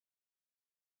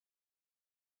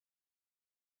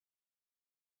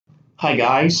Hi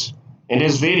guys, in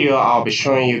this video I'll be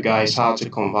showing you guys how to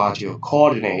convert your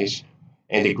coordinates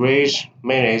in degrees,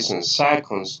 minutes and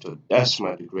seconds to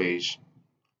decimal degrees.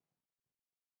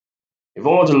 If you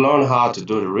want to learn how to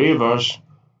do the reverse,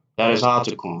 that is how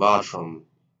to convert from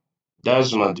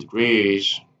decimal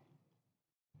degrees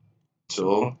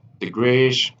to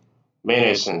degrees,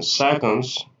 minutes and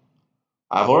seconds,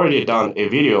 I've already done a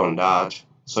video on that,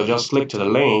 so just click to the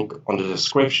link on the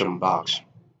description box.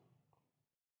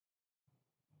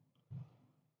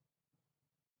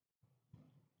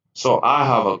 So I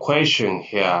have a question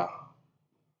here.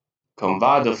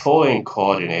 Convert the following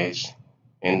coordinates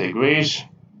in degrees,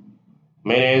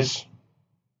 minutes,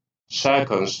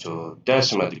 seconds to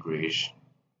decimal degrees.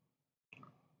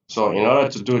 So in order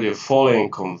to do the following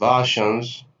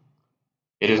conversions,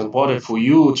 it is important for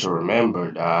you to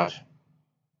remember that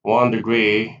 1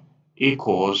 degree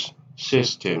equals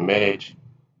 60 minutes,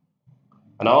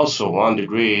 and also 1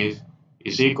 degree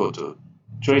is equal to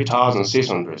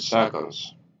 3,600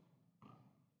 seconds.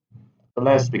 So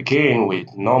let's begin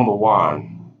with number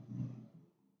 1.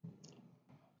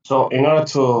 So in order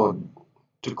to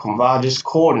convert this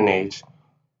coordinate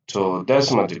to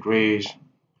decimal degrees,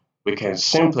 we can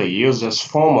simply use this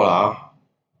formula.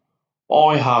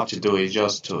 All we have to do is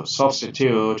just to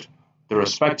substitute the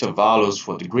respective values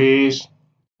for degrees,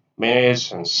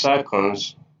 minutes, and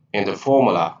seconds in the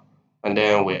formula, and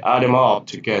then we add them up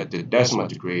to get the decimal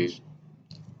degrees.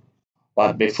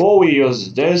 But before we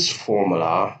use this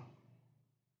formula,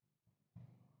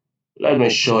 let me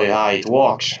show you how it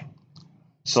works.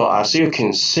 So as you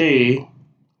can see,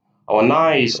 our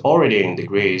 9 is already in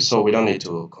degrees, so we don't need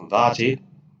to convert it.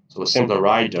 So we simply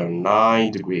write down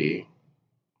 9 degrees.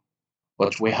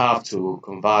 But we have to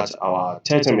convert our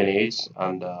 30 minutes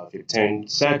and 15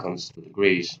 seconds to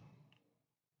degrees.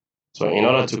 So in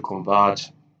order to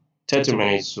convert 30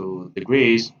 minutes to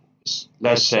degrees,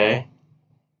 let's say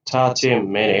 30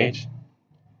 minutes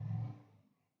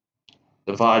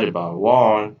divided by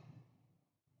 1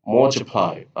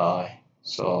 multiplied by,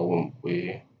 so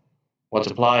we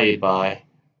multiply it by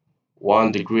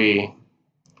 1 degree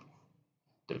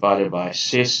divided by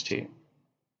 60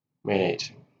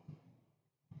 minutes.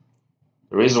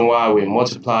 The reason why we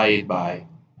multiply it by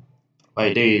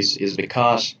this is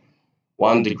because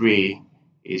 1 degree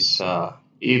is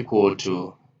equal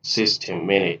to 60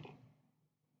 minutes.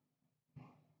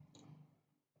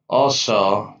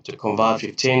 Also, to convert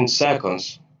 15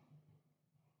 seconds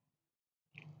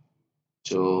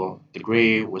to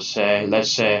degree, we say,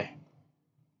 let's say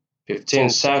 15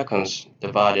 seconds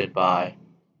divided by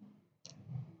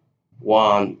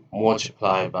 1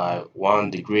 multiplied by 1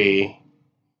 degree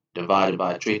divided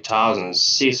by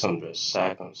 3,600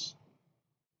 seconds.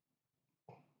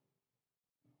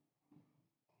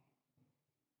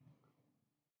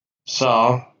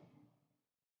 So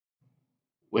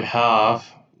we have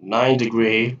 9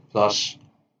 degree plus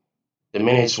the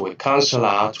minutes we cancel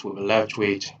out, we'll be left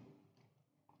with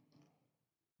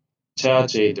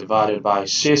 30 divided by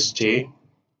 60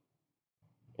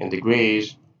 in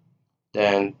degrees,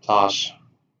 then plus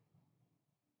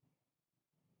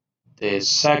the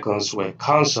seconds we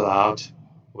cancel out,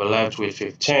 we're left with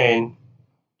 15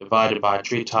 divided by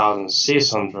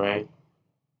 3,600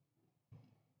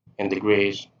 in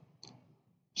degrees.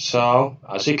 So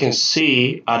as you can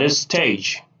see at this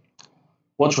stage,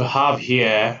 what we have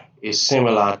here is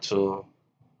similar to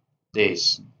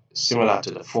this, similar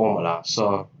to the formula.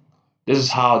 So this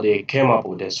is how they came up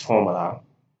with this formula.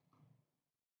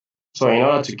 So in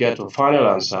order to get to a final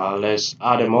answer, let's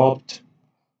add them up.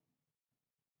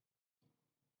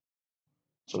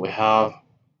 So we have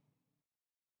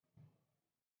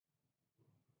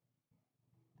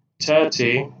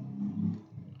 30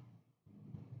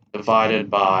 divided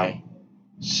by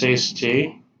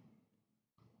 60.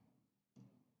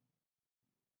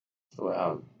 So we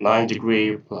have 9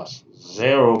 degree plus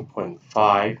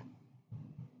 0.5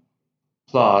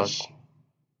 plus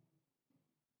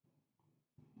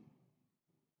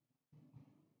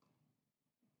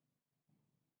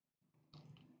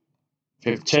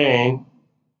 15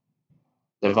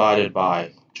 divided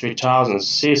by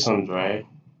 3,600.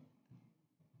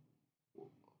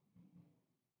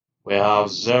 We have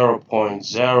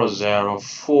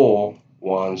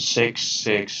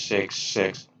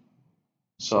 0.0041666.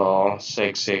 So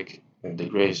 66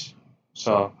 degrees.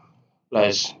 So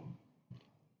let's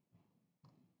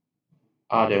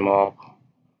add them up.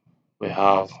 We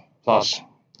have plus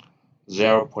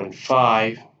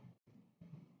 0.5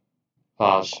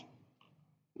 plus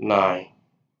 9.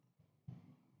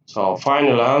 So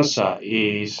final answer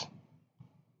is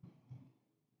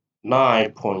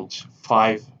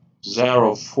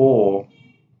 9.504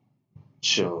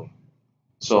 2.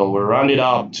 So we round it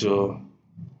up to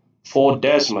 4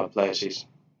 decimal places.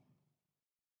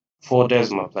 4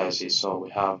 decimal places. So we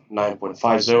have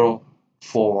 9.50412.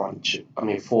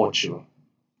 42.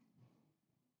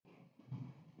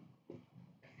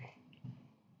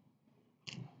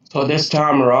 So this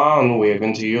time around we're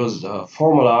going to use the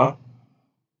formula.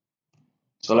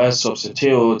 So let's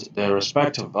substitute the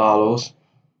respective values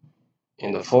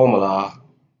in the formula.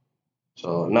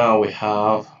 So now we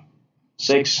have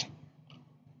 6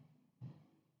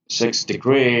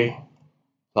 degree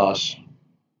plus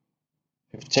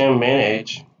 15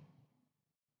 minutes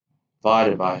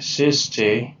divided by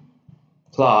 60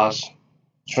 plus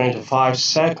 25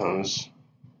 seconds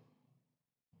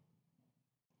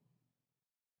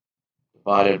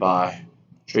divided by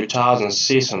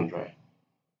 3600.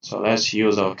 So let's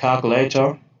use our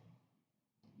calculator.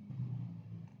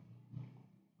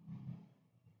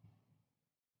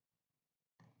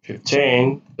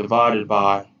 (15) divided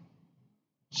by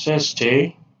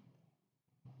 60.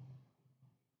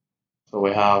 So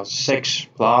we have 6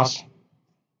 plus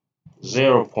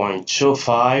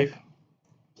 0.25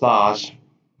 plus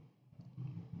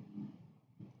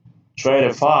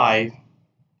 25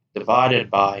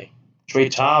 divided by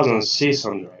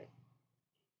 3600.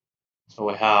 So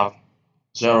we have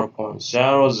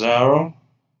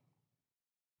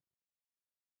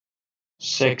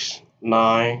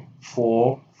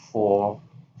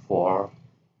 0.0069444.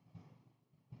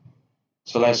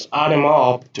 So let's add them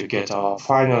up to get our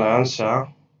final answer.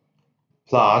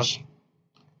 Plus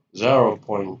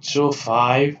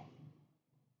 0.25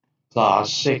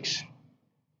 plus 6.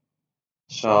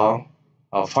 So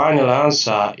our final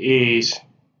answer is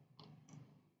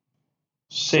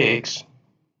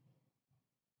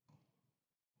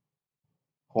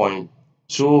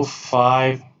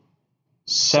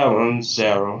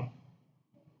 6.2570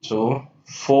 to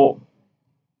 4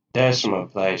 decimal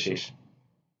places.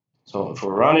 So if we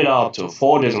round it up to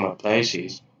 4 decimal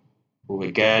places, we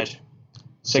will get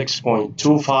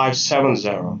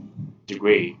 6.2570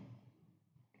 degree.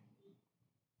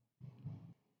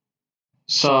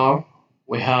 So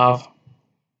we have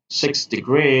 6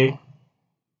 degree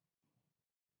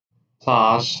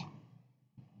plus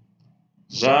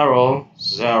 0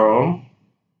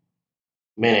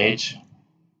 minutes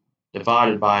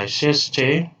divided by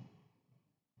 60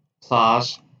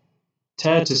 plus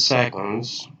 30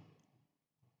 seconds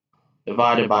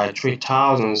divided by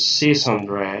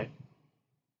 3600.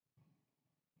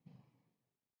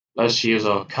 Let's use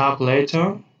our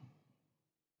calculator.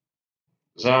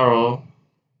 0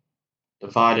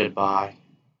 divided by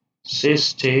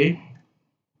 60.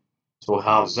 So we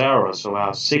have 0. So we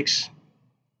have 6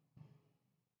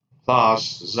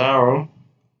 plus 0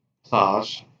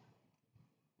 plus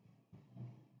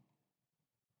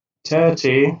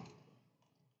 30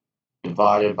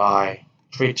 divided by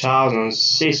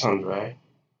 3600.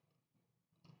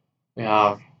 We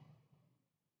have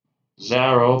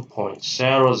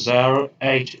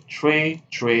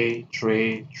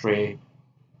 0.00833333,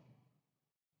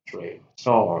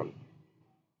 so on.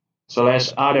 So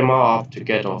let's add them up to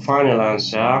get our final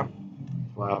answer.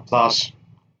 We have plus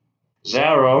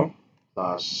 0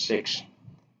 plus 6.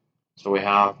 So we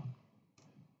have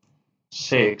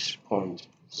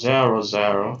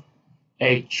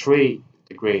 6.0083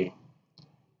 degree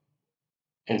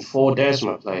in 4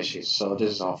 decimal places. So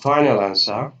this is our final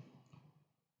answer.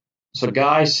 So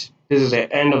guys, this is the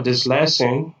end of this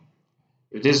lesson.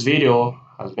 If this video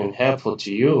has been helpful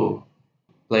to you,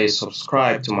 please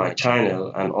subscribe to my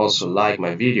channel and also like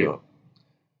my video.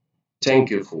 Thank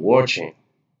you for watching.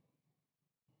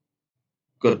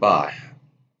 Goodbye.